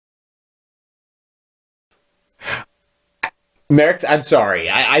Merrick, I'm sorry.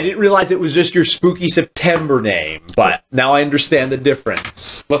 I didn't realize it was just your spooky September name, but now I understand the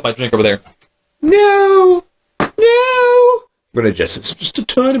difference. Left my drink over there. No! No! I'm gonna adjust this just a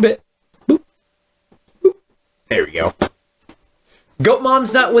tiny bit. Boop. Boop. There we go. Goat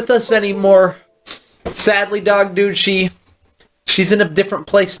Mom's not with us anymore. Sadly, dog dude, she's in a different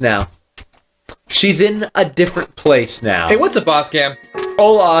place now. She's in a different place now. Hey, what's up, Boss Cam?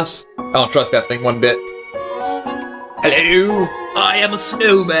 Olas. I don't trust that thing one bit. Hello. I am a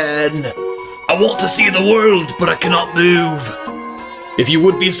snowman. I want to see the world, but I cannot move. If you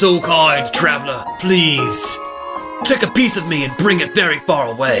would be so kind, traveler, please take a piece of me and bring it very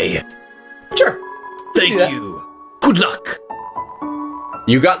far away. Sure. Thank you. Good luck.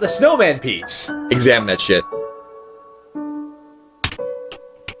 You got the snowman piece. Examine that shit.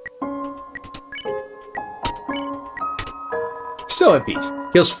 Snowman piece.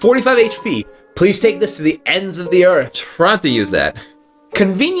 Heals 45 HP. Please take this to the ends of the earth. Try not to use that.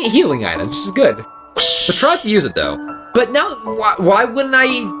 Convenient healing items. This is good. But try not to use it, though. But now, why wouldn't I?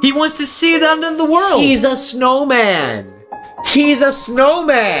 He wants to see the end of the world. He's a snowman. He's a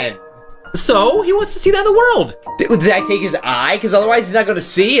snowman. So, he wants to see that in the world. Did I take his eye? Because otherwise he's not going to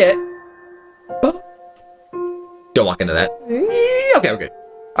see it. Don't walk into that. Okay, okay.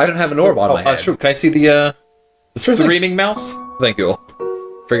 I don't have an orb on my head. That's true. Can I see the streaming mouse? Thank you.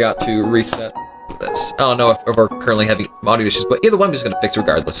 Forgot to reset this. I don't know if we're currently having audio issues, but either one I'm just going to fix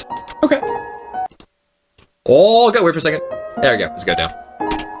regardless. Okay. Oh, got weird for a second. There we go. Let's go down.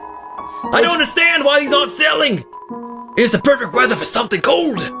 I don't understand why these aren't selling. It's the perfect weather for something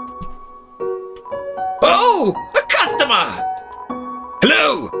cold. Oh, a customer.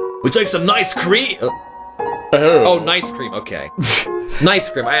 Hello. Would you like some nice cream? Oh, nice cream. Okay. Nice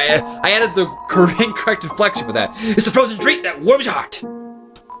cream. I added the incorrect inflection for that. It's a frozen treat that warms your heart.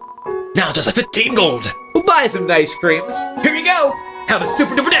 Now just a 15 gold. We'll buy some nice cream. Here you go. Have a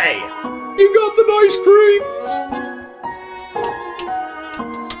super duper day. You got the nice cream.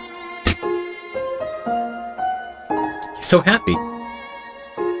 He's so happy.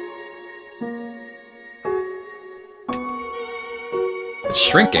 It's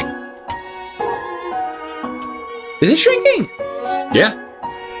shrinking. Is it shrinking? Yeah.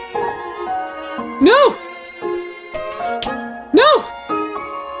 No. No.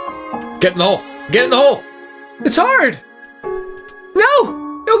 Get in the hole. Get in the hole. It's hard. No.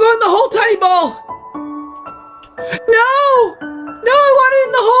 Don't go in the hole, tiny ball. No. No, I want it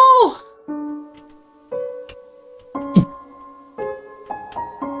in the hole.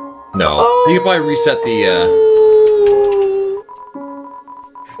 No. Oh. You can probably reset the,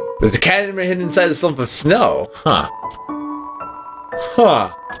 There's a cat hidden inside the lump of snow. Huh. Huh.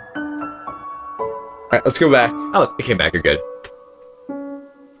 Alright, let's go back. Oh, it came back. You're good.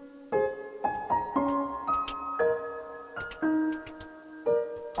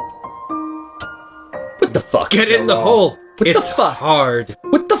 What the fuck? Get in the hole. What It's the fuck? hard.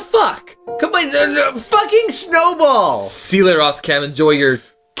 What the fuck? Come on, fucking snowball! See you later, Ross Cam. Enjoy your...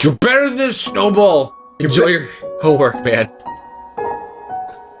 You're better than this snowball! Enjoy your homework, man.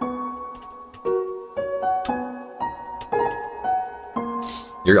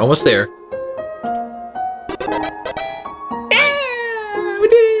 You're almost there. Yeah, we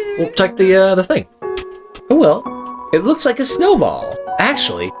did it! We'll check the thing. Oh well, it looks like a snowball.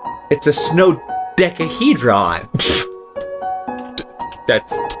 Actually, it's a snowdecahedron.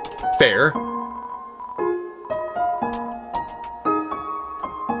 That's fair.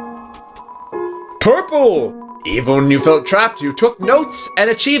 Purple! Even when you felt trapped, you took notes and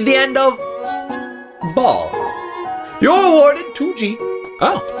achieved the end of... ball. You're awarded 2G.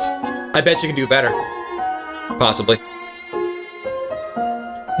 Oh. I bet you can do better. Possibly.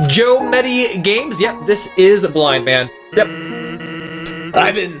 Joe Medi Games? Yep, this is Blind Man. Yep.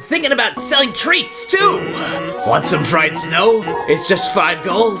 I've been thinking about selling treats, too! Want some fried snow? It's just 5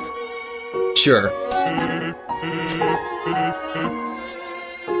 gold. Sure.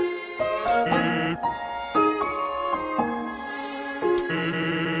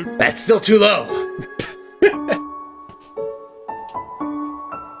 That's still too low.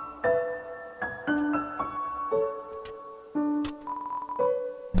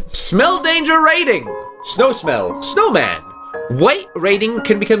 Smell danger rating. Snow smell. Snowman. White rating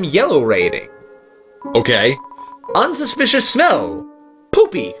can become yellow rating. Okay. Unsuspicious smell.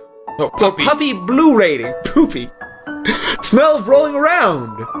 Poopy. Oh, puppy. Puppy blue rating. Poopy. Smell of rolling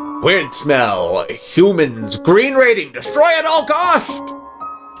around. Weird smell. Humans. Green rating. Destroy at all cost.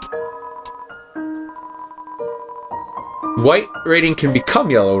 White rating can become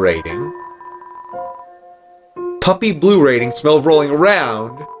yellow rating. Puppy blue rating. Smell of rolling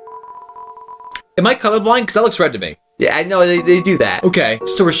around. Am I colorblind? Because that looks red to me. Yeah, I know they do that. Okay,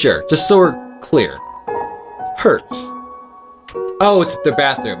 just so we're sure. Just so we're clear. Hers. Oh, it's their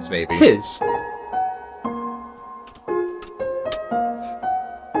bathrooms, maybe. His.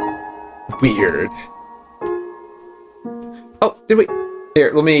 Weird. Oh, did we?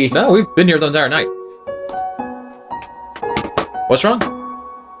 Here, let me... No, we've been here the entire night. What's wrong?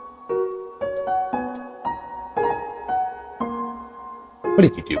 What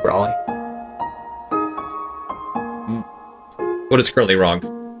did you do, Brawley? What is currently wrong?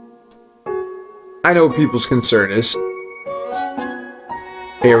 I know what people's concern is.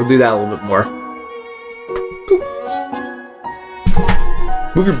 Here, we'll do that a little bit more. Boop.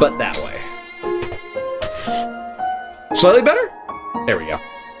 Move your butt that way. Slightly better? There we go.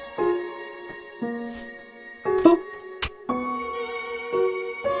 Boop.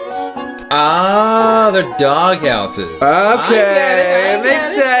 Ah, they're dog houses. Okay, it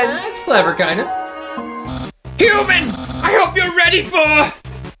makes sense. That's clever, kinda. Human! I hope you're ready for...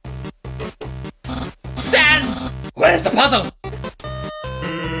 Sand! Where's the puzzle?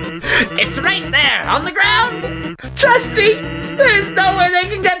 It's right there, on the ground! Trust me, there's no way they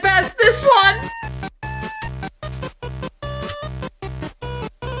can get past this one!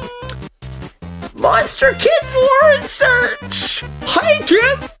 Monster kids were in search! Hey,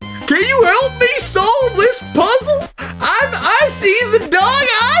 kids! Can you help me solve this puzzle? I see the dog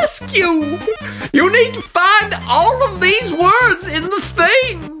ask you! You need to find all of these words in the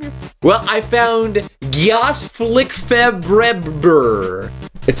thing! Well, I found Giasflickfebrebber.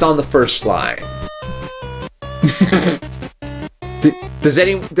 It's on the first line.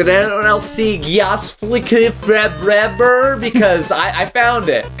 Did anyone else see Giasflickfebrebber? Because I found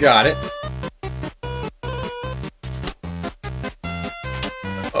it. Got it.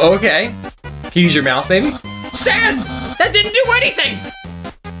 Okay. Can you use your mouse, maybe? Sand! That didn't do anything!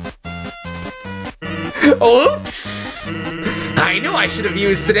 Oops! I knew I should have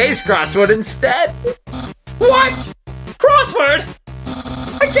used today's crossword instead. What? Crossword?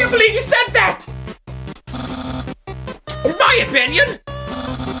 I can't believe you said that! In my opinion,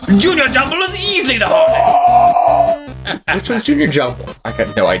 Junior Jumble is easily the hardest. Which one's Junior Jumble? I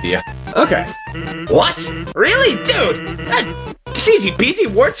got no idea. Okay. What? Really, dude? It's easy peasy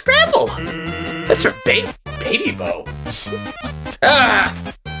word scramble. That's for baby bones.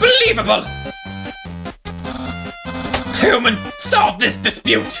 Believable. Human, solve this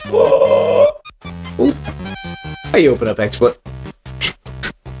dispute. Ooh. How you open up XSplit?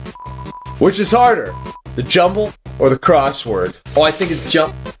 Which is harder, the jumble or the crossword? Oh, I think it's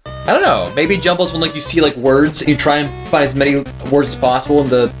jump. I don't know. Maybe jumble's when like you see like words and you try and find as many words as possible in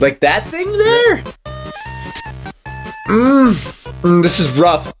the Like that thing there? This is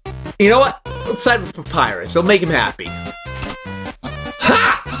rough. You know what? Let's side with Papyrus. It'll make him happy.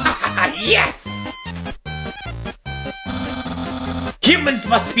 Ha! Yes! Humans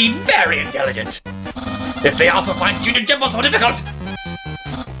must be very intelligent. If they also find Junior Jumble so difficult.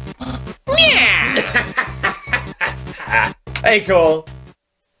 Yeah! Hey, Cole.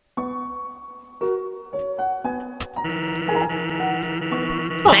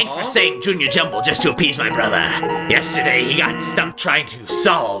 Thanks for saying Junior Jumble just to appease my brother. Yesterday, he got stumped trying to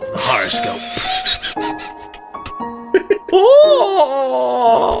solve the horoscope.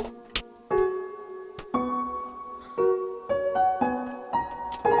 Oh!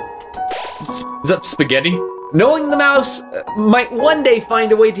 Is that spaghetti? Knowing the mouse might one day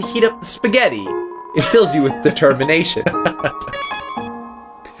find a way to heat up the spaghetti, it fills you with determination.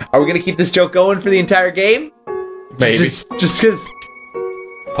 Are we gonna keep this joke going for the entire game? Maybe. Just because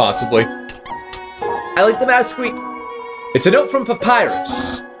Possibly. I like the mouse squeak. It's a note from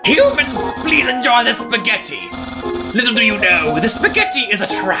Papyrus. Human, please enjoy this spaghetti. Little do you know, the spaghetti is a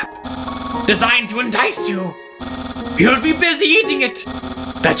trap. Designed to entice you. You'll be busy eating it.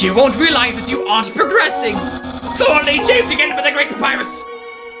 That you won't realize that you aren't progressing. Thoroughly japed again by the great Papyrus.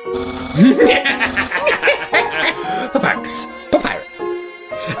 Papyrus.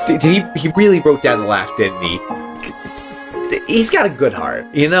 He really broke down the laugh, didn't he? He's got a good heart,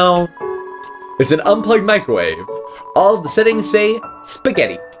 you know? It's an unplugged microwave. All of the settings say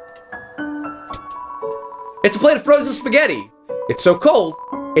spaghetti. It's a plate of frozen spaghetti. It's so cold,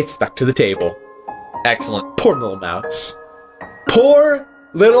 it's stuck to the table. Excellent. Poor little mouse. Poor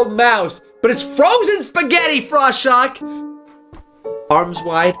little mouse. But it's frozen spaghetti, Frostshock! Arms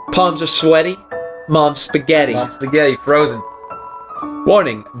wide, palms are sweaty. Mom's spaghetti. Mom spaghetti, frozen.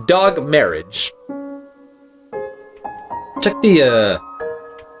 Warning, dog marriage. Check the,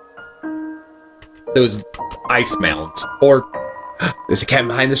 those ice mounds. Or, There's a cat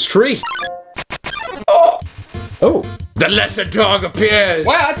behind this tree. oh! The lesser dog appears.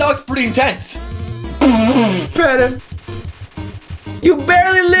 Wow, that dog's pretty intense. Pet him. You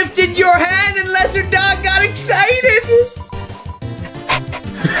barely lifted your hand and Lesser Dog got excited!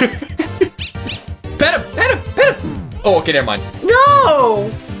 Pet him! Pet him! Pet him! Oh, okay, never mind. No!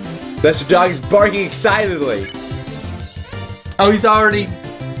 Lesser Dog is barking excitedly. Oh, he's already...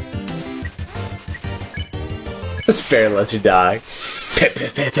 That's fair, Lesser Dog. Pet,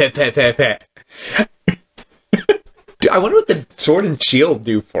 pet, pet, pet, pet, pet, pet. Dude, I wonder what the sword and shield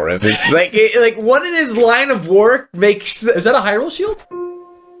do for him. Like what in his line of work makes... Is that a Hyrule shield?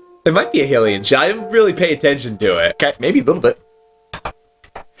 It might be a Hylian shield. I didn't really pay attention to it. Okay, maybe a little bit.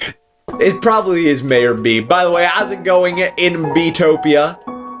 It probably is Mayor B. By the way, how's it going in Beatopia?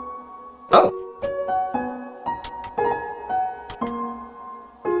 Oh.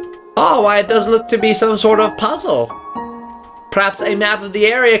 Oh, why it does look to be some sort of puzzle. Perhaps a map of the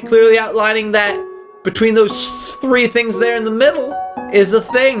area clearly outlining that between those three things there in the middle is a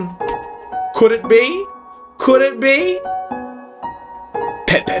thing. Could it be? Could it be?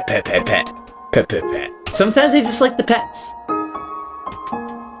 Pet, pet, pet, pet, pet. Pet, pet, pet. Sometimes they just like the pets.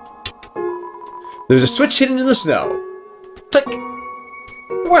 There's a switch hidden in the snow. Click.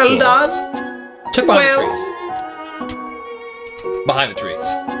 Well done. Check behind the trees. Behind the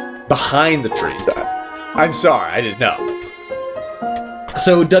trees. Behind the trees. I'm sorry, I didn't know.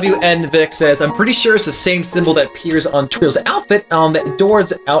 So WN Vic says, I'm pretty sure it's the same symbol that appears on Trio's outfit on the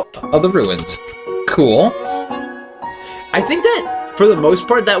doors out of the ruins. Cool. I think that, for the most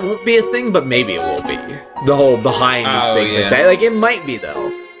part, that won't be a thing, but maybe it will be. The whole behind things like that. Like, it might be, though.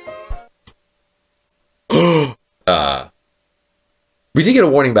 We did get a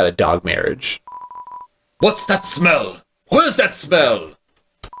warning about a dog marriage. What's that smell? What is that smell?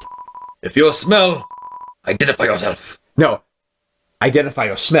 If you smell, identify yourself. No. Identify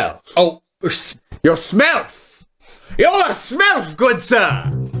your smell. Oh, your smell! Your smell, good sir!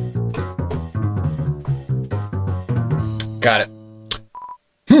 got it.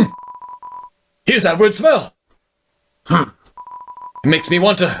 Here's that word smell. It makes me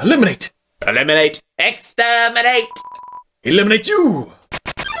want to eliminate. Eliminate. Exterminate! Eliminate you!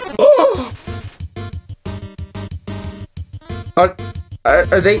 Oh. Are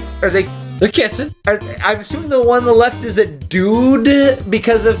they... They're kissing. I'm assuming the one on the left is a dude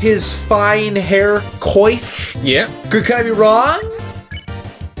because of his fine hair coif. Yeah. Could I be wrong?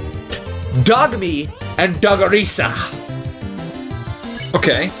 Dogme and Doggerisa.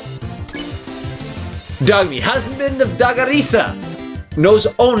 Okay. Dogme, husband of Doggerisa, knows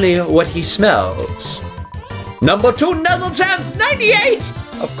only what he smells. Number 2, Nuzzle Champs, 98!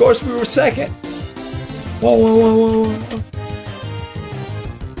 Of course we were second. Whoa, whoa, whoa, whoa, whoa.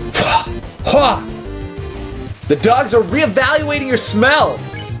 Ha! The dogs are reevaluating your smell.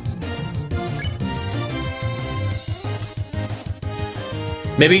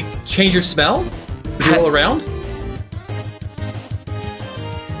 Maybe change your smell? Would you roll around?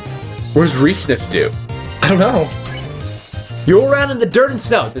 What does re-sniff do? I don't know. You roll around in the dirt and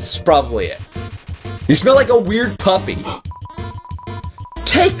snow. This is probably it. You smell like a weird puppy.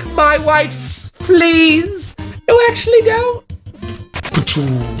 Take my wife's fleas. You actually don't.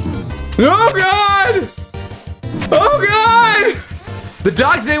 Oh god! Oh god! The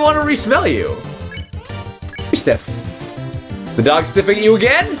dogs may want to re-smell you. Sniff. The dog's sniffing at you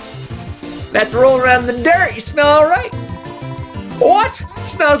again? That's rolling around in the dirt. You smell alright. What?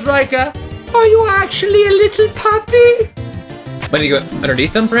 Smells like a... Are you actually a little puppy? When you go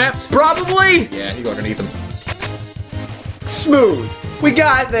underneath them, perhaps? Probably. Yeah, you go underneath them. Smooth. We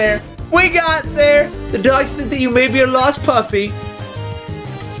got there. We got there. The dogs think that you may be a lost puppy.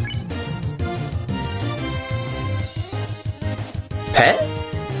 Pet?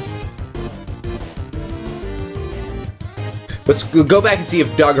 Let's go back and see if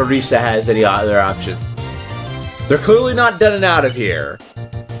Doggerisa has any other options. They're clearly not done and out of here.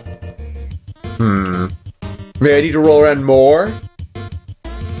 Maybe I need to roll around more?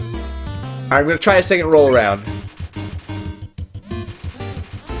 I'm gonna try a second roll around.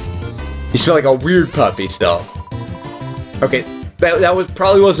 You smell like a weird puppy still. Okay, that was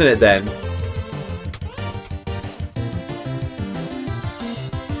probably wasn't it then.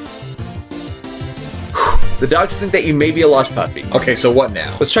 The dogs think that you may be a lost puppy. Okay, so what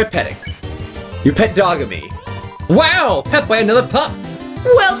now? Let's try petting. You pet Dogamy. Wow! Pet by another pup!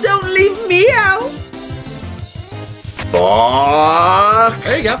 Well, don't leave me out. Fuck.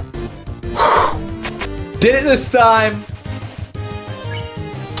 There you go. Did it this time.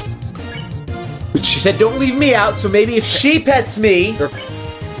 She said don't leave me out, so maybe if she pets me,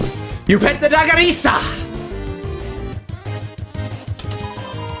 you pet the Doggerisa.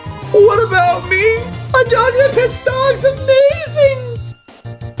 What about me? A dog that pets dogs, amazing!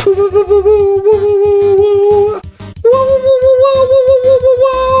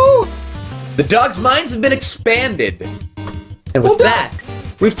 The dogs' minds have been expanded. And with that,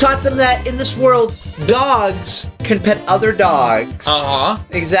 we've taught them that in this world, dogs can pet other dogs. Uh-huh.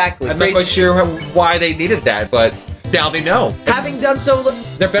 Exactly. I'm not quite sure why they needed that, but now they know. Having done so,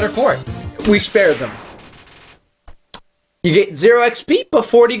 They're better for it. we spare them. You get 0 XP, but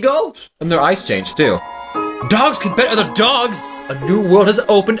 40 gold. And their eyes change, too. Dogs can pet other dogs! A new world has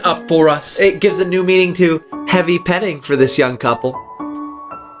opened up for us. It gives a new meaning to heavy petting for this young couple.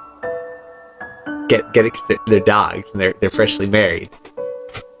 Get it, 'cause they're dogs, and they're freshly married.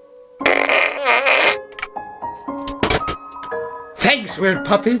 Thanks, weird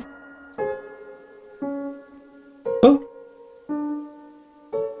puppy. Oh.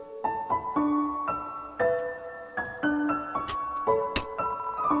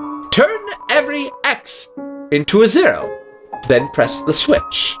 Turn every X into a 0, then press the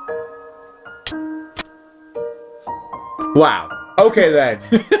switch. Wow. Okay then.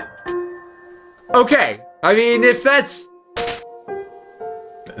 Okay. I mean, if that's...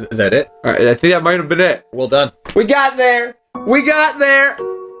 Is that it? Alright, I think that might have been it. Well done. We got there! We got there!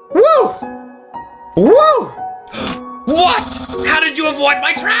 Woo! Woo! What? How did you avoid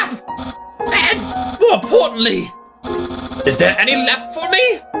my trap? And, more importantly, is there any left for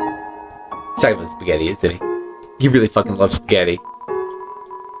me? He's talking about spaghetti, isn't he? He really fucking loves spaghetti.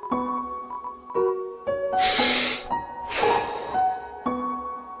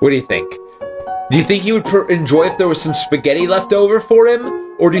 What do you think? Do you think he would enjoy if there was some spaghetti left over for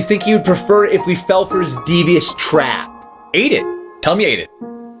him? Or do you think he would prefer if we fell for his devious trap? Eat it. Tell him you ate it.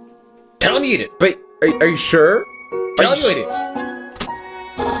 Tell him you eat it. But, are you sure? Tell him you ate it.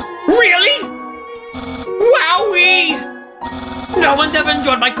 Really? Wowee! No one's ever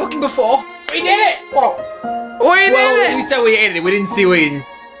enjoyed my cooking before. We did it! We did it! We said we ate it. We didn't see we...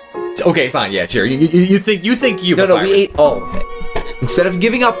 Okay, fine. Yeah, sure. You think you No, Papyrus. we ate all of it. Instead of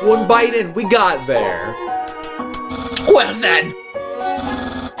giving up one bite in, we got there. Well then,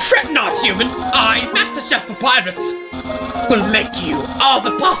 fret not, human. I, Master Chef Papyrus, will make you all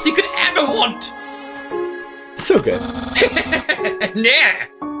the pasta you could ever want. So good. Yeah.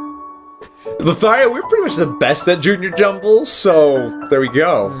 Lothario, we're pretty much the best at Junior Jumbles, so there we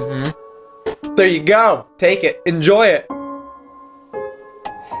go. There you go. Take it. Enjoy it.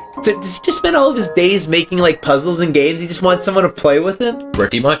 So does he just spend all of his days making like puzzles and games? He just wants someone to play with him?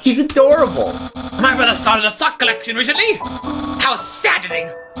 Pretty much. He's adorable. My brother started a sock collection recently. How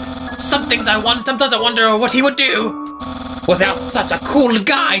saddening. Some things I want, sometimes I wonder what he would do without such a cool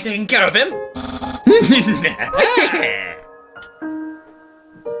guy taking care of him.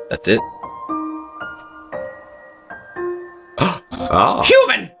 That's it. Oh.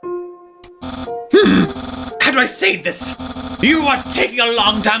 Human! How do I say this? You are taking a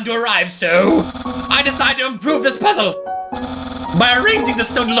long time to arrive, so I decided to improve this puzzle by arranging the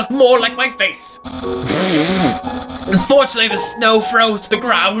snow to look more like my face. Unfortunately, the snow froze to the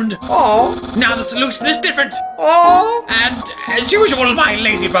ground. Oh. Now the solution is different. Oh. And as usual, my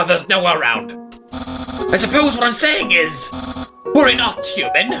lazy brother's nowhere around. I suppose what I'm saying is, worry not,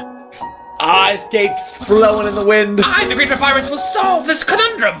 human. Escapes flowing in the wind. I, the great Papyrus, will solve this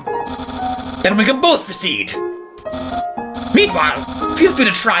conundrum. Then we can both proceed. Meanwhile, feel free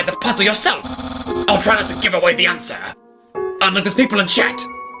to try the puzzle yourself. I'll try not to give away the answer. Unlike those people in chat.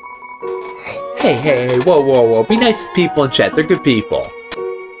 Hey, whoa. Be nice to people in chat. They're good people.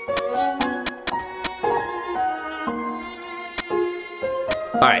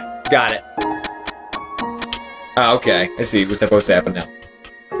 Alright, got it. Ah, okay. I see what's supposed to happen now.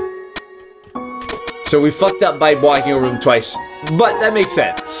 So we fucked up by walking over him twice, but that makes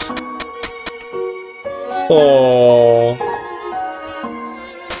sense. Oh.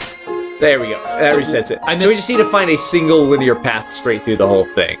 There we go. That resets it. So we just need to find a single linear path straight through the whole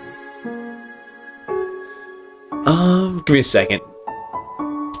thing. Give me a second.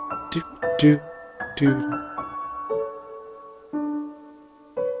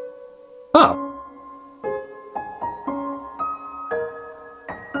 Oh.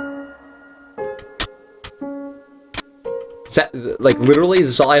 Is that, like, literally, is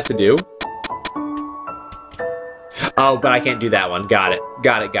this all I have to do? Oh, but I can't do that one. Got it.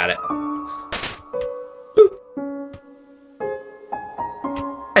 Got it. Boop.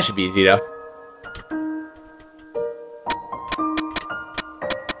 That should be easy enough.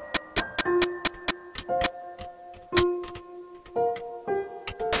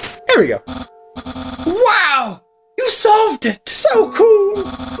 There we go. Wow! You solved it! So cool!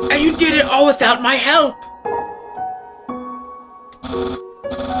 And you did it all without my help!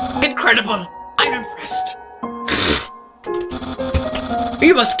 Incredible! I'm impressed.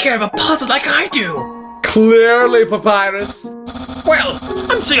 You must care about puzzles like I do. Clearly, Papyrus. Well,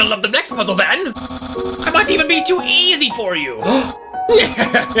 I'm I'm sure you'll love the next puzzle then. I might even be too easy for you. Not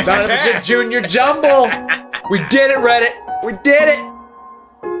if it's a junior jumble. We did it, Reddit. We did it.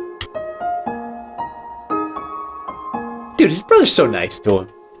 Dude, his brother's so nice to him.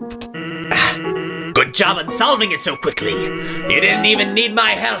 Good job on solving it so quickly. You didn't even need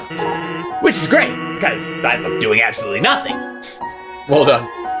my help. Which is great, because I'm doing absolutely nothing. Well done.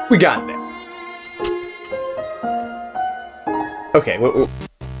 We got there. Okay,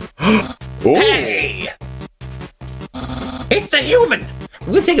 Hey! It's the human! I'm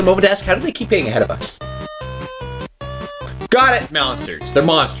gonna take a moment to ask, how do they keep getting ahead of us? Got it! Monsters. They're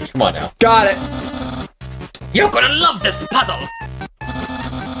monsters. Come on now. Got it! You're gonna love this puzzle!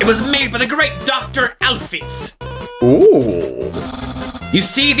 It was made by the great Dr. Alphys. Ooh. You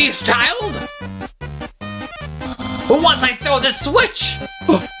see these tiles? Once I throw this switch,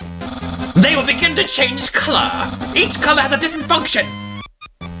 they will begin to change color. Each color has a different function.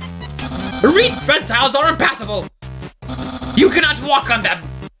 Red tiles are impassable. You cannot walk on them.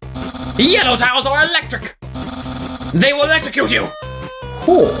 Yellow tiles are electric. They will electrocute you.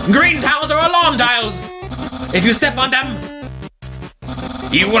 Cool. Green tiles are alarm tiles. If you step on them,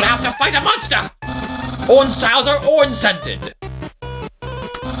 you will have to fight a monster. Orange tiles are orange scented.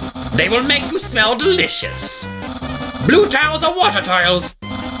 They will make you smell delicious. Blue tiles are water tiles.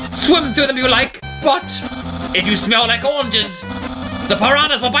 Swim through them if you like, but if you smell like oranges, the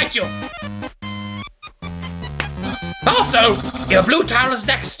piranhas will bite you. Also, if a blue tile is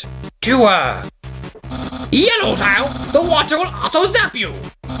next to a yellow tile, the water will also zap you.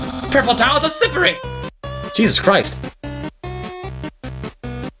 Purple tiles are slippery. Jesus Christ.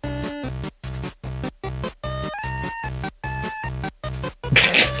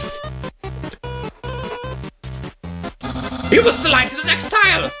 You must slide to the next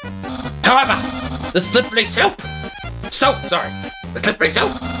tile. However, the slippery soap. The slippery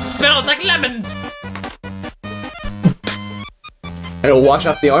soap smells like lemons. And it'll wash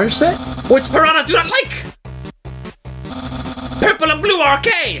off the orange set? Which piranhas do not like. Purple and blue are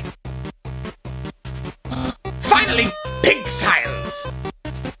okay. Finally, pink tiles.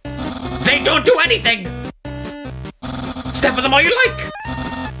 They don't do anything. Step on them all you like.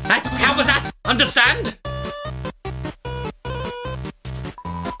 How was that? Understand?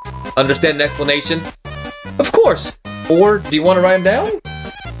 Understand an explanation? Of course. Or do you want to write them down?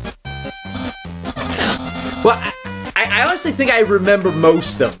 Well, I honestly think I remember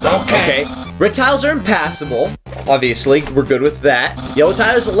most of them. Okay. Red tiles are impassable. Obviously, we're good with that. Yellow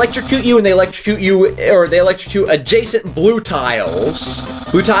tiles electrocute you, and they electrocute adjacent blue tiles.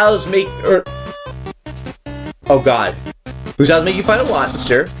 Blue tiles make, oh god. Blue tiles make you fight a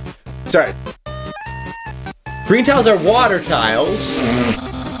monster. Sorry. Green tiles are water tiles.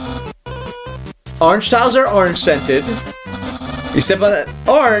 Orange tiles are orange scented. You step on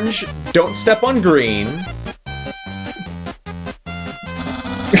orange, don't step on green.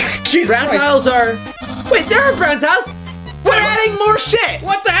 Jesus Brown Christ. tiles are... Wait, there are brown tiles? We're adding more shit!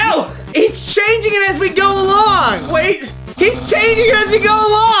 What the hell? He's changing it as we go along! Wait. He's changing it as we go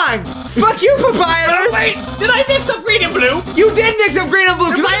along! Fuck you, Papyrus! Wait. Did I mix up green and blue? You did mix up green and blue,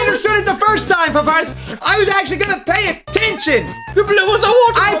 because I understood it the first time, Papyrus! I was actually gonna pay attention! The blue was a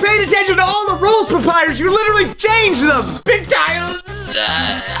water. I paid attention to all the rules, Papyrus! You literally changed them! Big tiles.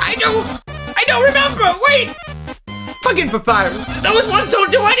 I don't remember. Wait. Fucking Papyrus! Those ones don't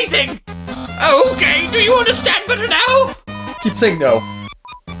do anything. Okay. Do you understand better now? Keep saying no.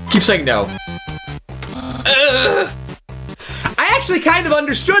 Keep saying no. I actually kind of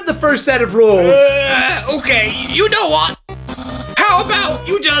understood the first set of rules! Okay. You know what? How about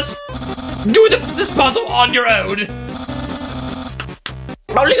you just do this puzzle on your own?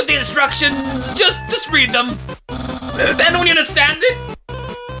 I'll leave the instructions. Just read them. Then when you understand it,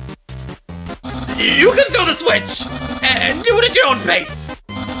 you can throw the switch and do it at your own pace.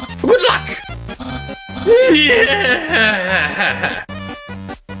 Good luck.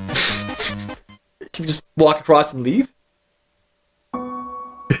 Can you just walk across and leave?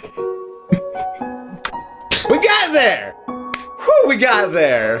 We got there! Whew, we got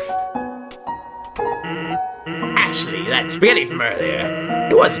there! Actually, that spaghetti from earlier,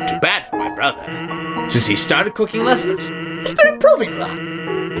 it wasn't too bad for my brother. Since he started cooking lessons, he's been improving a lot.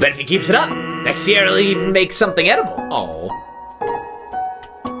 But if he keeps it up, next year he'll even make something edible. Oh.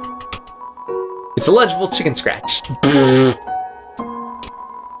 It's a legible chicken scratch.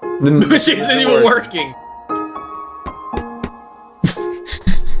 The machine isn't even working.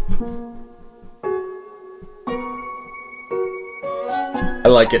 I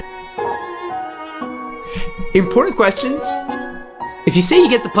like it. Important question. If you say you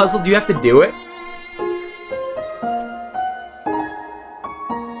get the puzzle, do you have to do it?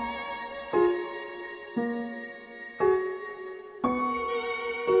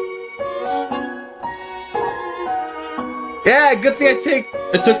 Yeah, good thing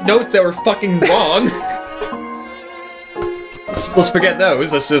I took notes that were fucking wrong. Let's forget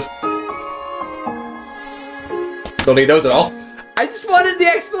those. Let's just... Don't need those at all. I just wanted the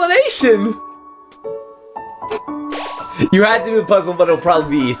explanation! You had to do the puzzle, but it'll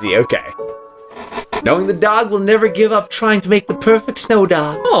probably be easy. Okay. Knowing the dog will never give up trying to make the perfect snow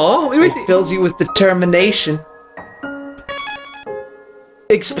dog. Oh, It fills you with determination.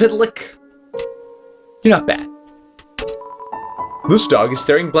 Ixpidlick. You're not bad. This dog is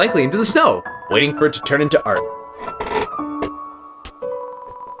staring blankly into the snow, waiting for it to turn into art.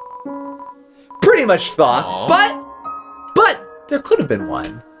 Pretty much thought, but there could have been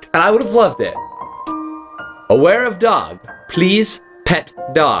one, and I would have loved it. Aware of dog. Please pet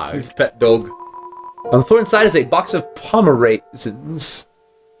dog. Please pet dog. On the floor inside is a box of Pomeranians.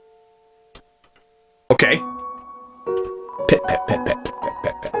 Okay. Pet, pet, pet, pet, pet, pet,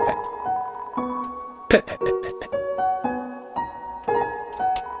 pet, pet, pet. Pet, pet, pet, pet, pet.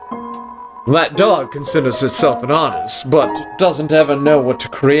 That dog considers itself an artist, but doesn't ever know what to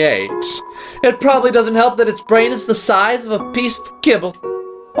create. It probably doesn't help that its brain is the size of a piece of kibble.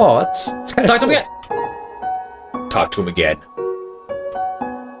 Oh, that's kind of Talk to him cool. again. Talk to him again.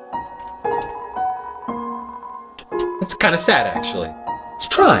 It's kind of sad, actually. He's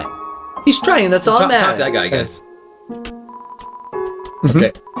trying. He's trying, that's all that Talk matters. to that guy again.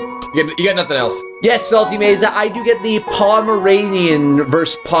 Okay. You got nothing else. Yes, Salty Mesa, I do get the Pomeranian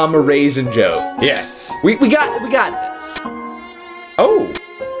versus Pomeranian joke. Yes. We got this. Oh.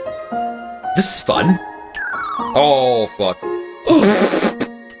 This is fun. Oh, fuck.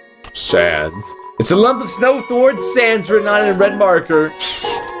 Sands. It's a lump of snow with the word sands written on it in red marker.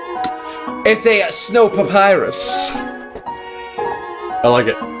 It's a snow papyrus. I like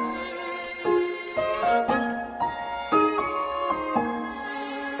it.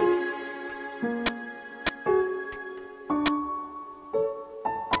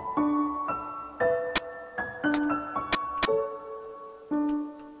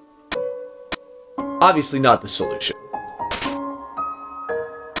 Obviously not the solution.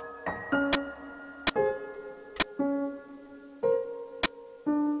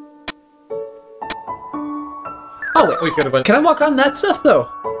 Oh, wait. We could have been. Can I walk on that stuff, though?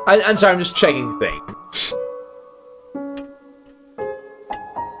 I'm sorry, I'm just checking things.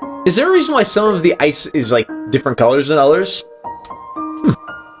 Is there a reason why some of the ice is, like, different colors than others?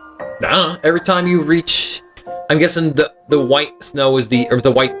 Nah. Every time you reach, I'm guessing the white snow is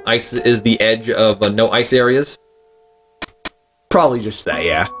the white ice is the edge of no ice areas. Probably just that,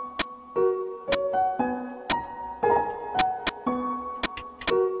 yeah.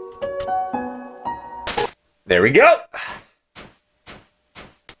 There we go.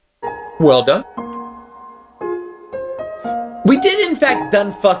 Well done. We did, in fact,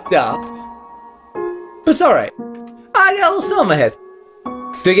 done fucked up. But it's alright. I got a little still in my head.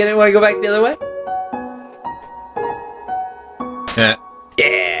 Do you get it when I go back the other way? Yeah.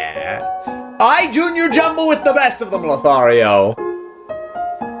 Yeah. I Junior Jumbo with the best of them, Lothario.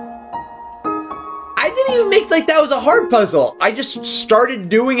 I didn't even make like that was a hard puzzle. I just started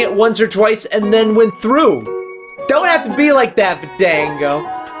doing it once or twice and then went through. Don't have to be like that, Badango.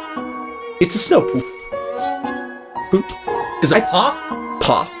 It's a snow poof. Poof. Is it Poff?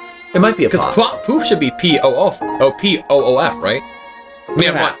 Poff. It might be a Because pop. poof should be P-O-O-F, P-O-O-F, right? Maybe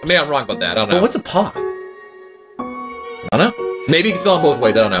I'm wrong about that. I don't know. But what's a pop? I don't know. Maybe you can spell it both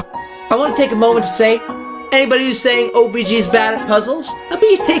ways. I don't know. I want to take a moment to say, anybody who's saying OBG is bad at puzzles, let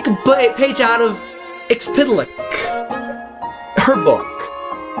me take a page out of Ixpidlick, her book,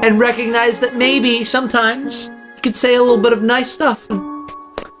 and recognize that maybe sometimes you could say a little bit of nice stuff and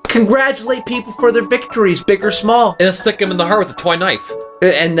congratulate people for their victories, big or small. And then stick him in the heart with a toy knife.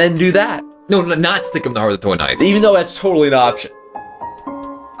 And then do that. No, not stick him in the heart with a toy knife. Even though that's totally an option.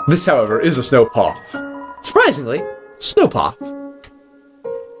 This, however, is a snow puff. Surprisingly, snow puff.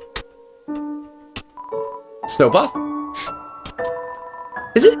 Snow puff?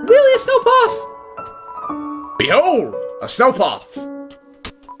 Is it really a snow puff? Behold, a snow puff.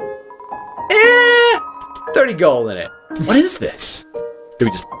 30 gold in it. What is this? Do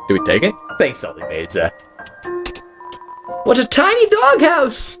we take it? Thanks, Salty Mesa. What a tiny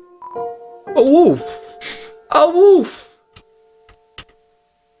doghouse! A woof. A woof.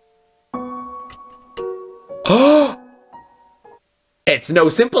 Oh! It's no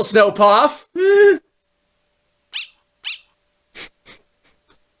simple snow puff.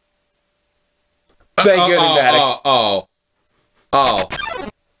 Thank you, Enigmatic. Oh.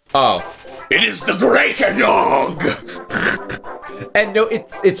 It is the greater dog! And no,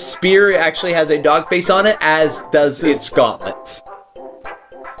 its spear actually has a dog face on it, as does its gauntlets.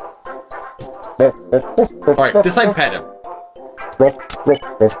 Alright, this time pet him.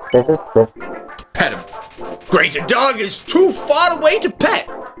 Pet him. Greater dog is too far away to pet.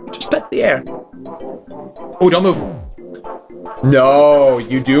 Just pet the air. Oh, don't move. No,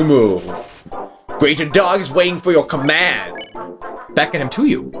 you do move. Greater dog is waiting for your command. Beckon him to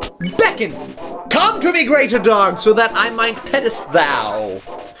you. Beckon! Come to me, greater dog, so that I might pettest thou.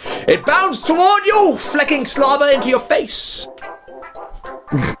 It bounds toward you, flecking slobber into your face.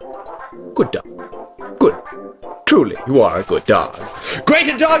 Good dog. Good. Truly, you are a good dog.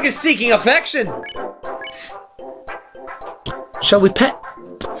 Greater dog is seeking affection. Shall we pet?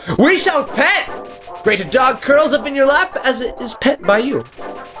 We shall pet! Greater dog curls up in your lap as it is pet by you.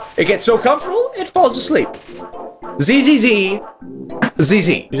 It gets so comfortable, it falls asleep. ZZZ. ZZ.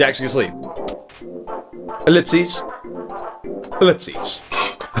 He's actually asleep. Ellipses. Ellipses.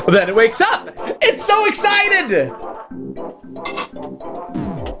 Then it wakes up. It's so excited!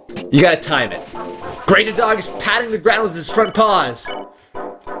 You gotta time it. Greater dog is patting the ground with his front paws.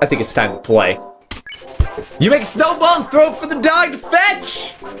 I think it's time to play. You make a snowball and throw it for the dog to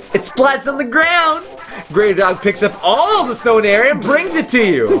fetch! It splats on the ground. Greater dog picks up all the snow in the area and brings it to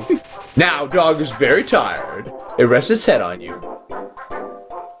you. Now, dog is very tired. It rests its head on you.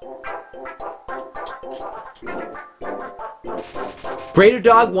 Greater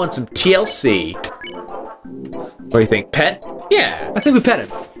dog wants some TLC. What do you think, pet? Yeah, I think we pet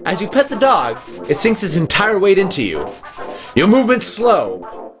him. As you pet the dog, it sinks its entire weight into you. Your movement's slow.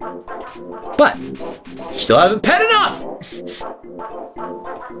 But, you still haven't pet enough!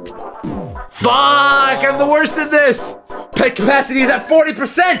 Fuck, I'm the worst at this! Pet capacity is at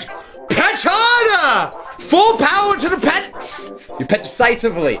 40%! Pet harder! Full power to the pets! You pet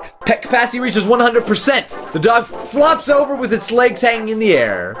decisively. Pet capacity reaches 100%. The dog flops over with its legs hanging in the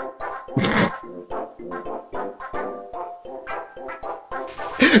air.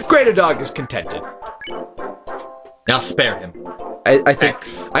 Greater dog is contented. Now spare him. I think.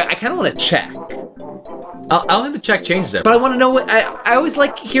 I kind of want to check. I don't think the check changes it. But I want to know what. I always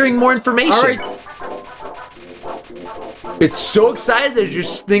like hearing more information. All right. It's so excited that it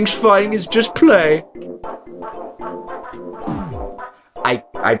just thinks fighting is just play.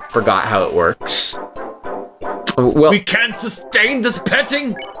 I forgot how it works. Well, We can't sustain this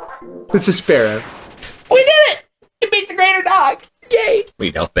petting. it's a sparrow. We did it! You beat the greater dog! Yay!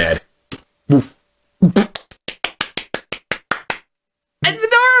 We felt bad. Woof. It's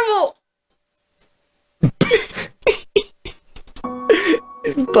adorable!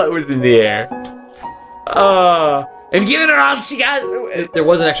 His butt was in the air. And giving her all she got. There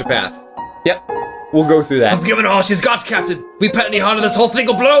was an extra path. Yep. We'll go through that. I've given her all she's got, Captain. We pet any harder, this whole thing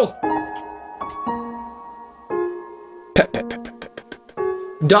will blow. Pet, pet, pet, pet, pet,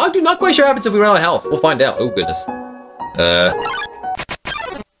 pet. Dog, I'm not quite sure what happens if we run out of health. We'll find out. Oh, goodness.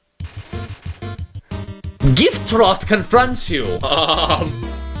 Gift rot confronts you. I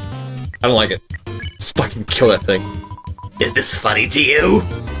don't like it. Let's fucking kill that thing. Is this funny to you?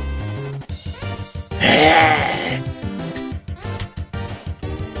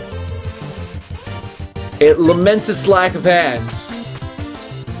 It laments its lack of hands.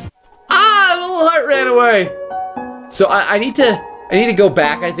 Ah, my little heart ran away. So I need to go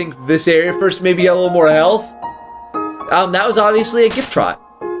back. I think this area first, maybe get a little more health. That was obviously a gift trot.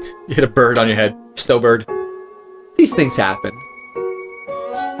 You hit a bird on your head. Snow bird. These things happen.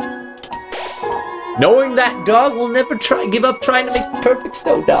 Knowing that dog will never give up trying to make the perfect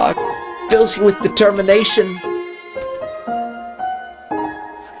snow dog fills you with determination.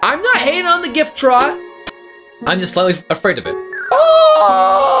 I'm not hating on the gift trot. I'm just slightly afraid of it.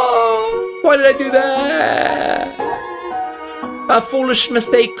 Oh, why did I do that? A foolish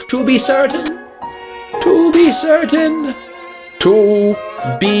mistake, to be certain. To be certain. To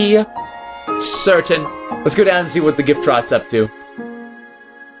be certain. Let's go down and see what the gift trot's up to.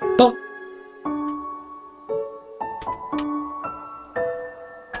 Boom.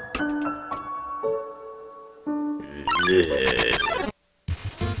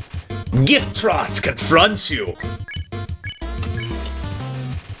 Gift trot confronts you.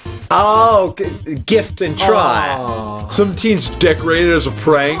 Oh, gift and trot. Aww. Some teens decorate it as a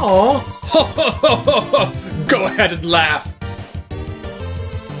prank. Aww. Go ahead and laugh.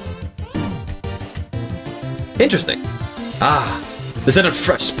 Interesting. Ah, the scent of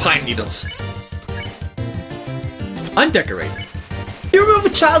fresh pine needles. Undecorated. You remove a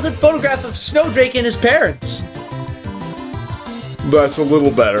childhood photograph of Snowdrake and his parents. That's a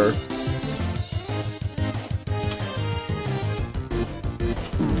little better.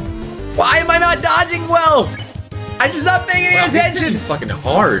 Why am I not dodging well? I'm just not paying any attention. Fucking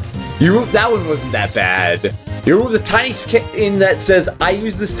hard. That one wasn't that bad. You remove the tiny cane that says, I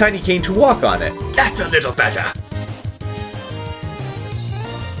use this tiny cane to walk on it. That's a little better.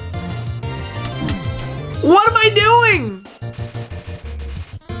 What am I doing?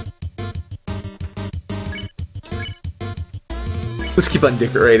 Let's keep on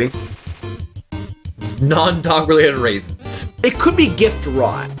decorating. Non-dog related raisins. It could be gift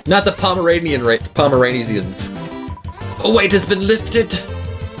rot. Not the Pomeranians. A weight has been lifted.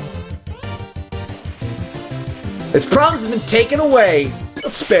 Its problems have been taken away.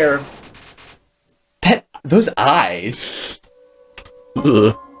 Let's spare. Those eyes.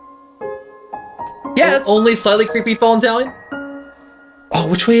 Ugh. Yeah, it's only slightly creepy fallen Italian. Oh,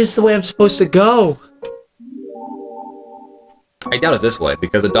 which way is the way I'm supposed to go? I doubt it's this way,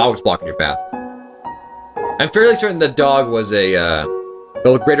 because the dog was blocking your path. I'm fairly certain the dog was the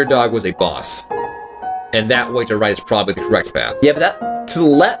greater dog was a boss. And that way to the right is probably the correct path. Yeah, but that to the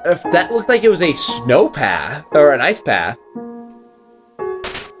left, if that looked like it was a snow path or an ice path.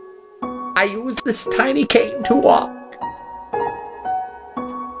 I use this tiny cane to walk.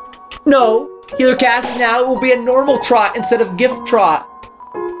 No, healer cast now it will be a normal trot instead of gift trot.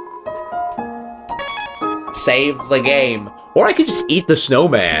 Saves the game. Or I could just eat the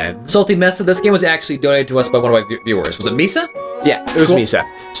snowman. Salty Mesa, this game was actually donated to us by one of my viewers. Was it Misa? Yeah, it was cool.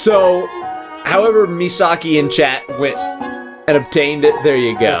 Misa. So, however Misaki in chat went and obtained it, there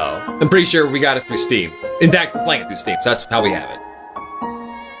you go. I'm pretty sure we got it through Steam. In fact, we're playing it through Steam, so that's how we have it.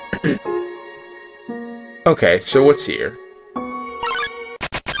 Okay, so what's here?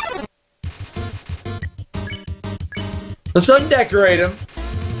 Let's undecorate him.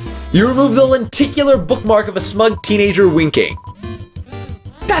 You remove the lenticular bookmark of a smug teenager winking.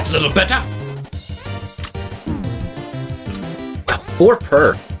 That's a little better. Wow, 4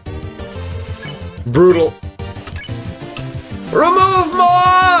 per. Brutal. Remove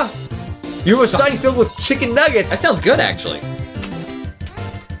more! You have a sign filled with chicken nuggets. That sounds good, actually.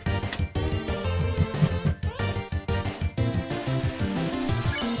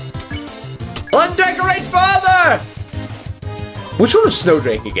 Undecorate further! Which one was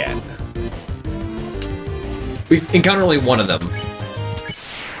Snowdrake again? We've encountered only one of them.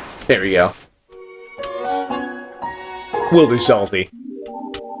 There we go. We'll do salty.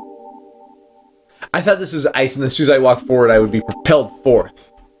 I thought this was ice, and as soon as I walk forward, I would be propelled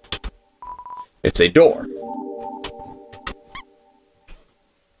forth. It's a door.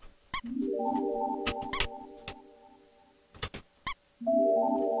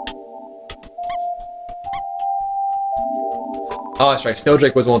 Oh, that's right.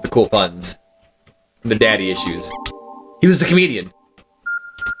 Snowdrake was one with the cool puns. The daddy issues. He was the comedian.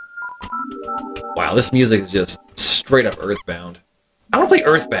 Wow, this music is just straight up Earthbound. I want to play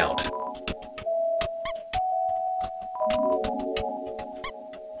Earthbound.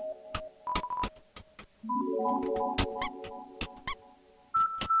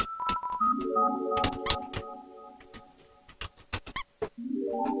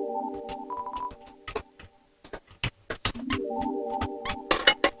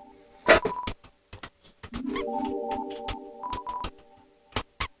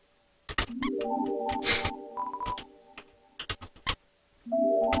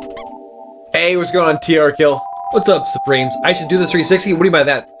 Hey, what's going on, TR Kill? What's up, Supremes? I should do this 360? What do you mean by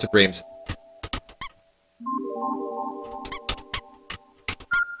that, Supremes?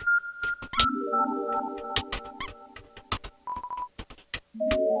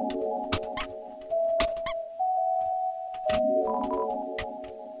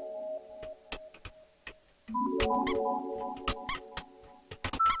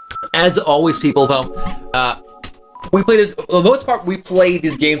 As always, people, though, we play this, for the most part, we play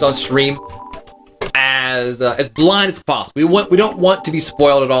these games on stream as blind as possible. We don't want to be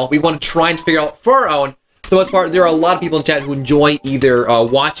spoiled at all. We want to try and figure out for our own. For the most part, there are a lot of people in chat who enjoy either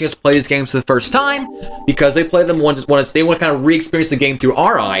watching us play these games for the first time because they play them once they want to kind of re-experience the game through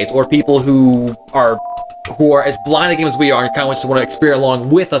our eyes, or people who are as blind at the game as we are and kind of just want to experience along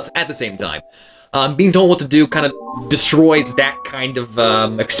with us at the same time. Being told what to do kind of destroys that kind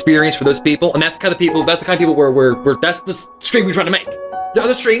of experience for those people, and that's the kind of people. That's the kind of people where that's the stream we're trying to make. There are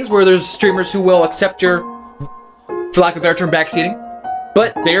other streams where there's streamers who will accept your, for lack of a better term, backseating,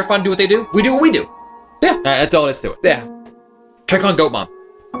 but they are fun to do what they do. We do what we do. Yeah, that's all it is to it. Yeah. Check on Goat Mom.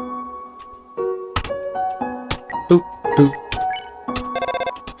 Boop, boop.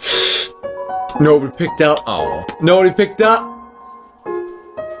 Nobody picked up. Oh. Nobody picked up.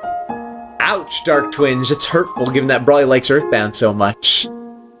 Ouch, Dark Twinge. It's hurtful given that Brawly likes Earthbound so much.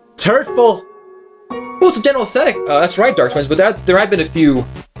 It's hurtful. Well, it's a general aesthetic. That's right, Dark Twins, but there have been a few...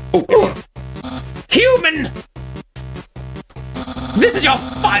 Oh. Human! This is your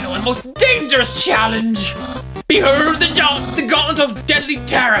final and most dangerous challenge! Behold the gauntlet of deadly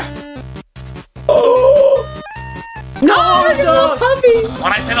terror! Oh! No, no, puppy!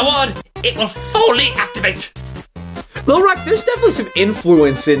 When I say the word, it will fully activate. Lil Rock, there's definitely some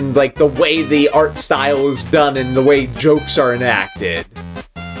influence in, like, the way the art style is done and the way jokes are enacted.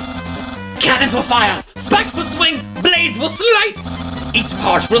 Cannons will fire, spikes will swing, blades will slice. Each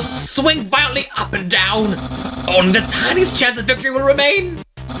part will swing violently up and down. Only the tiniest chance of victory will remain.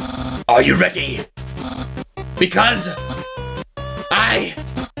 Are you ready? Because I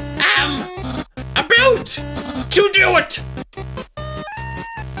am about to do it!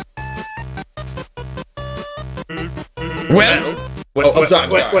 Well, I'm sorry.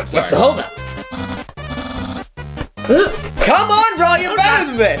 What's the holdup? Come on, bro, you're better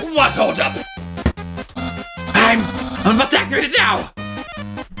than this! What holdup? I'm about to activate it now!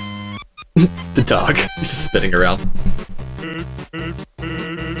 The dog. He's just spinning around.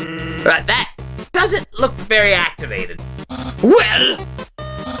 That doesn't look very activated. Well,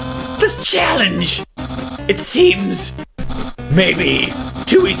 this challenge, it seems maybe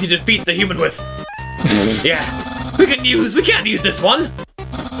too easy to defeat the human with. Yeah, we can't use this one.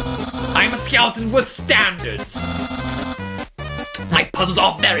 I'm a skeleton with standards. My puzzles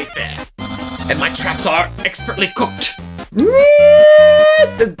are very fair, and my traps are expertly cooked. We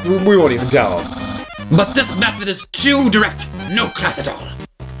won't even tell him. But this method is too direct, no class at all.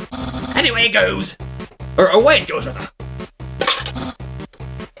 Anyway it goes. Or away it goes, rather.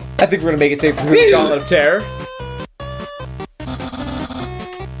 I think we're gonna make it safe from the Gauntlet of Terror.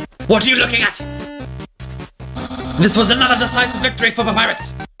 What are you looking at? This was another decisive victory for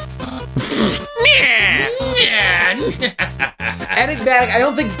Papyrus. Enigmatic, I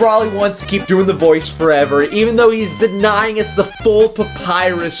don't think Brawley wants to keep doing the voice forever, even though he's denying us the full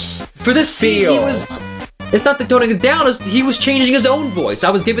Papyrus For this scene, feel. he was... It's not the toning it down, he was changing his own voice. I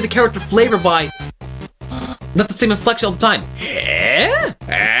was giving the character flavor by... Not the same inflection all the time.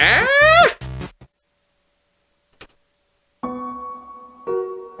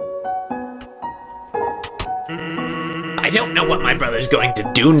 I don't know what my brother's going to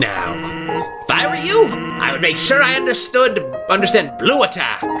do now. If I were you, I would make sure I understand blue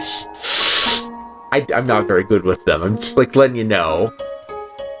attacks. I'm not very good with them. I'm just like letting you know.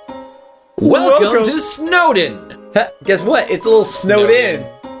 Welcome to Snowden! Guess what? It's a little snowed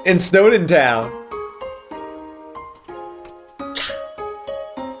in Snowden Town.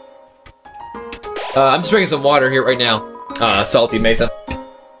 I'm just drinking some water here right now. Salty Mesa.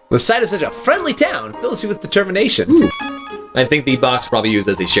 The sight of such a friendly town fills you with determination. I think the box probably used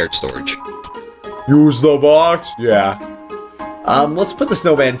as a shared storage. Use the box? Yeah. Let's put the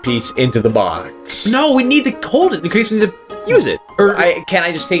snowman piece into the box. No, we need to hold it in case we need to use it. Or Can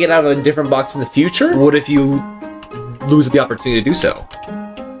I just take it out of a different box in the future? what if you lose the opportunity to do so?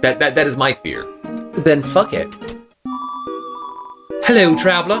 That is my fear. Then fuck it. Hello,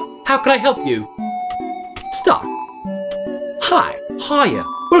 traveler. How can I help you? Stop. Hi. Hiya.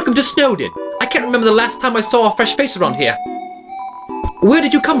 Welcome to Snowden. I can't remember the last time I saw a fresh face around here. Where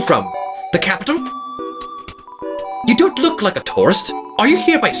did you come from? The capital? You don't look like a tourist. Are you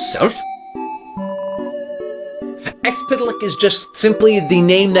here by yourself? Expedilic is just simply the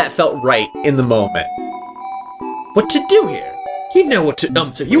name that felt right in the moment. What to do here? You know what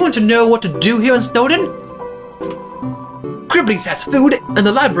to so you want to know what to do here in Snowden? Gribbley's has food and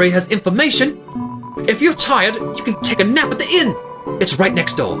the library has information. If you're tired, you can take a nap at the inn. It's right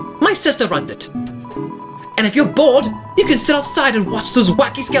next door. My sister runs it. And if you're bored, you can sit outside and watch those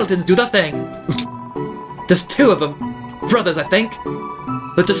wacky skeletons do their thing. There's two of them, brothers I think,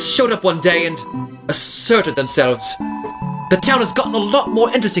 that just showed up one day and asserted themselves. The town has gotten a lot more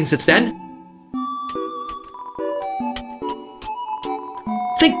interesting since then.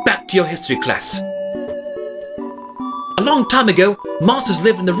 Think back to your history class. A long time ago, monsters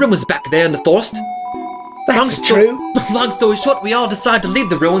lived in the ruins back there in the forest. That's true. Long story short, we all decided to leave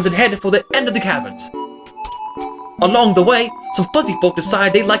the ruins and head for the end of the caverns. Along the way, some fuzzy folk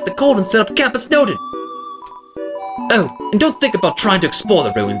decided they liked the cold and set up camp at Snowden. Oh, and don't think about trying to explore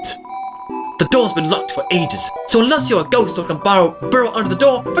the ruins. The door's been locked for ages, so unless you're a ghost or can burrow under the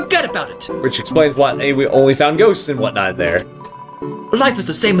door, forget about it. Which explains why we only found ghosts and whatnot there. Life is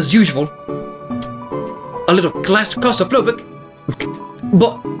the same as usual. A little claustrophobic.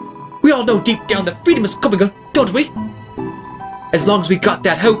 But we all know deep down that freedom is coming, don't we? As long as we got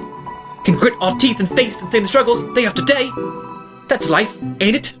that hope, can grit our teeth and face the same struggles day after day. That's life,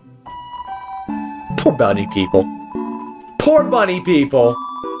 ain't it? Poor bunny people. Poor bunny people.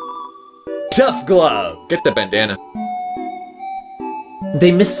 Tough glove. Get the bandana.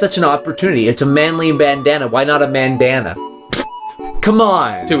 They missed such an opportunity. It's a manly bandana. Why not a mandana? Come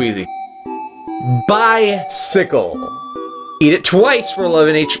on. It's too easy. Bicycle. Eat it twice for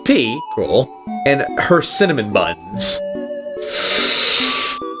 11 HP. Cool. And her cinnamon buns.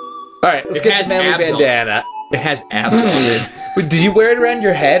 Alright, let's get the manly bandana. It has abs on it. Did you wear it around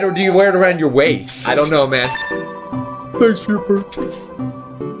your head or do you wear it around your waist? I don't know, man. Thanks for your purchase.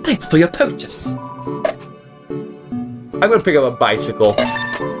 Thanks for your purchase. I'm gonna pick up a bicycle.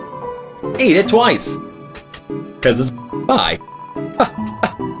 Eat it twice. Because it's bye.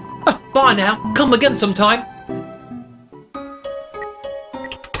 Bye now. Come again sometime.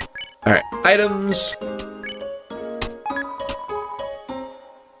 Alright, items.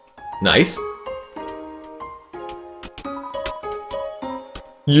 Nice.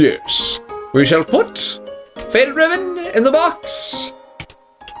 Yes. We shall put faded ribbon in the box.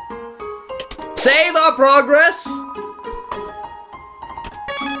 Save our progress.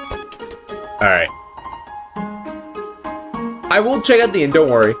 Alright. I will check out the inn, don't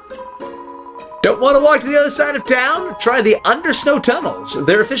worry. Don't want to walk to the other side of town? Try the undersnow tunnels.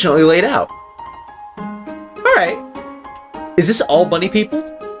 They're efficiently laid out. Alright. Is this all bunny people?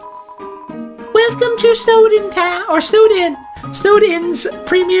 Welcome to Snowden Town, or Snowden. Snowden's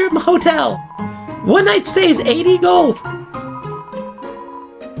premier hotel. One night stay is 80 gold.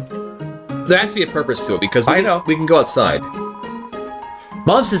 There has to be a purpose to it because we can go outside.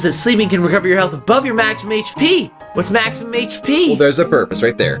 Mom says that sleeping can recover your health above your maximum HP. What's maximum HP? Well, there's a purpose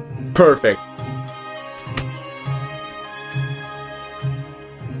right there. Perfect.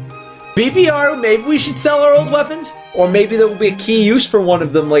 BPR, maybe we should sell our old weapons? Or maybe there will be a key use for one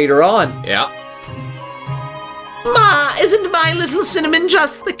of them later on. Yeah. Ma, isn't my little Cinnamon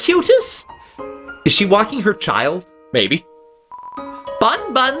just the cutest? Is she walking her child? Maybe.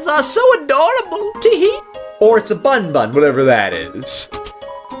 Bun buns are so adorable, tee-hee. Or it's a bun bun, whatever that is.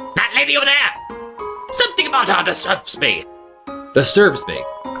 That lady over there! Something about her disturbs me. Disturbs me.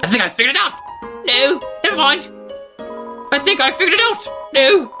 I think I figured it out. No, never mind. I think I figured it out.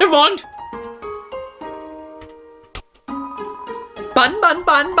 No, never mind. Bun bun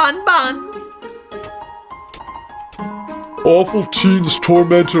bun bun bun. Awful teens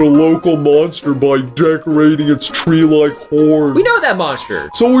tormented a local monster by decorating its tree-like horn. We know that monster.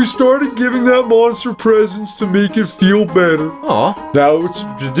 So we started giving that monster presents to make it feel better. Aw. Now it's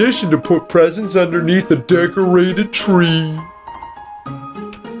a tradition to put presents underneath a decorated tree.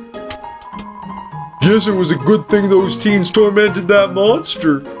 Guess it was a good thing those teens tormented that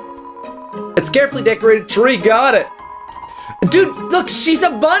monster. It's carefully decorated tree, got it. Dude, look, she's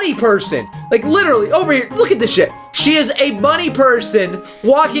a bunny person. Like, literally, over here, look at this shit. She is a bunny person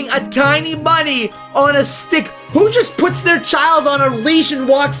walking a tiny bunny on a stick. Who just puts their child on a leash and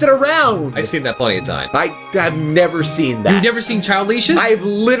walks it around? I've seen that plenty of times. I have never seen that. You've never seen child leashes? I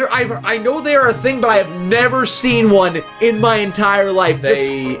know they are a thing, but I have never seen one in my entire life.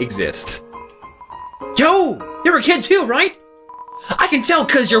 They exist. Yo, you're a kid too, right? I can tell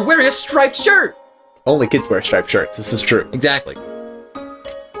because you're wearing a striped shirt. Only kids wear striped shirts, this is true. Exactly.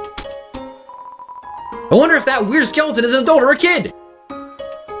 I wonder if that weird skeleton is an adult or a kid.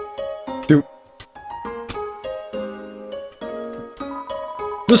 Dude.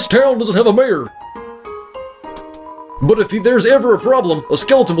 This town doesn't have a mayor. But if there's ever a problem, a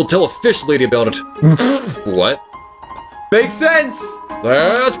skeleton will tell a fish lady about it. What? Makes sense.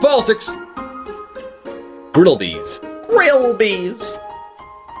 That's politics. Griddle bees. Grill bees.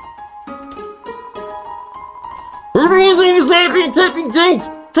 Everything is laughing and cracking jokes.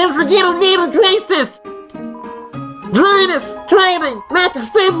 Don't forget a little crisis. Dryness, crowding, lack of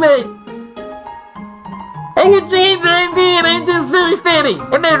sunlight. I would change the idea and I'm just very fatty.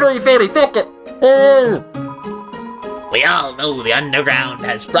 Or not very fatty, fuck it. We all know the underground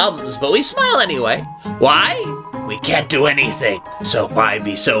has problems, but we smile anyway. Why? We can't do anything, so why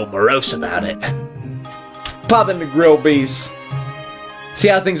be so morose about it? Let's pop in the grill bees. See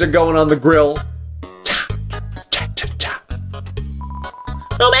how things are going on the grill.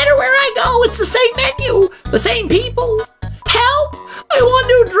 No matter where I go, it's the same menu, the same people. Help! I want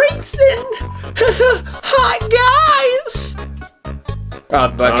new drinks and hot guys.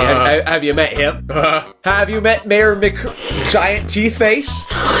 Buddy, have you met him? Have you met Mayor Giant Teeth Face?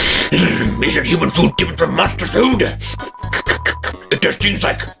 Isn't human food different from monster food? It just seems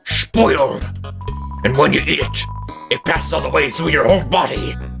like spoiled. And when you eat it, it passes all the way through your whole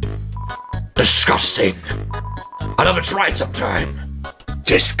body. Disgusting. I'd love to try it sometime.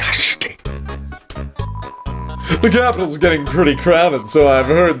 Disgusting. The capital's getting pretty crowded, so I've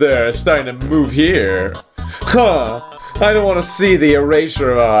heard they're starting to move here. Huh. I don't want to see the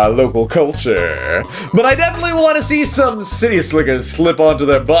erasure of our local culture, but I definitely want to see some city slickers slip onto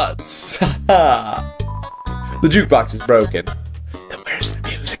their butts. The jukebox is broken. Then where's the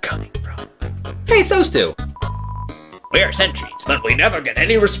music coming from? Hey, it's those two. We're sentries, but we never get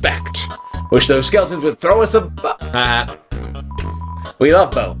any respect. Wish those skeletons would throw us a Uh, We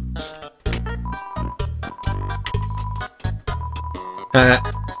love Bo.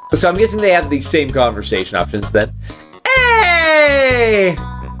 So I'm guessing they have the same conversation options then. Hey!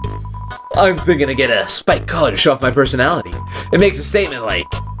 I'm thinking to get a spiked collar to show off my personality. It makes a statement like,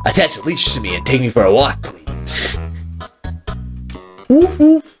 attach a leash to me and take me for a walk, please. Woof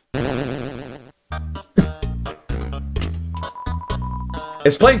woof.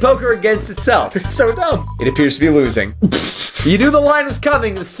 It's playing poker against itself. So dumb. It appears to be losing. You knew the line was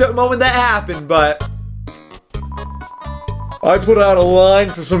coming the moment that happened, but... I put out a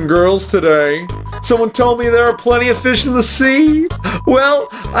line for some girls today. Someone told me there are plenty of fish in the sea. Well,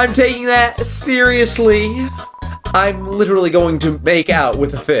 I'm taking that seriously. I'm literally going to make out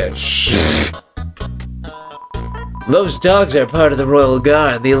with a fish. Those dogs are part of the Royal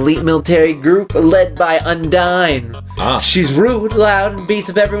Guard, the elite military group led by Undyne. She's rude, loud, and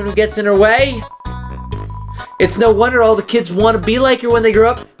beats up everyone who gets in her way. It's no wonder all the kids want to be like her when they grow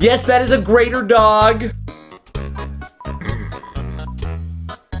up. Yes, that is a greater dog.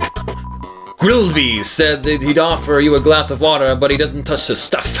 Grillby said that he'd offer you a glass of water, but he doesn't touch the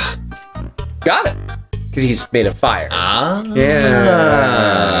stuff. Got it. Because he's made of fire. Ah.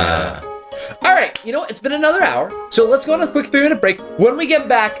 Yeah. Alright, you know what? It's been another hour, so let's go on a quick 3-minute break. When we get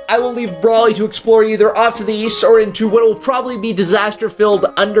back, I will leave Brawly to explore either off to the east or into what will probably be disaster-filled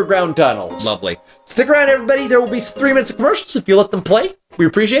underground tunnels. Lovely. Stick around, everybody. There will be 3 minutes of commercials if you let them play. We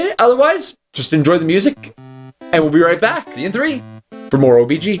appreciate it. Otherwise, just enjoy the music, and we'll be right back. See you in 3. For more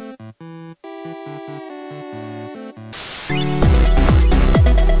OBG.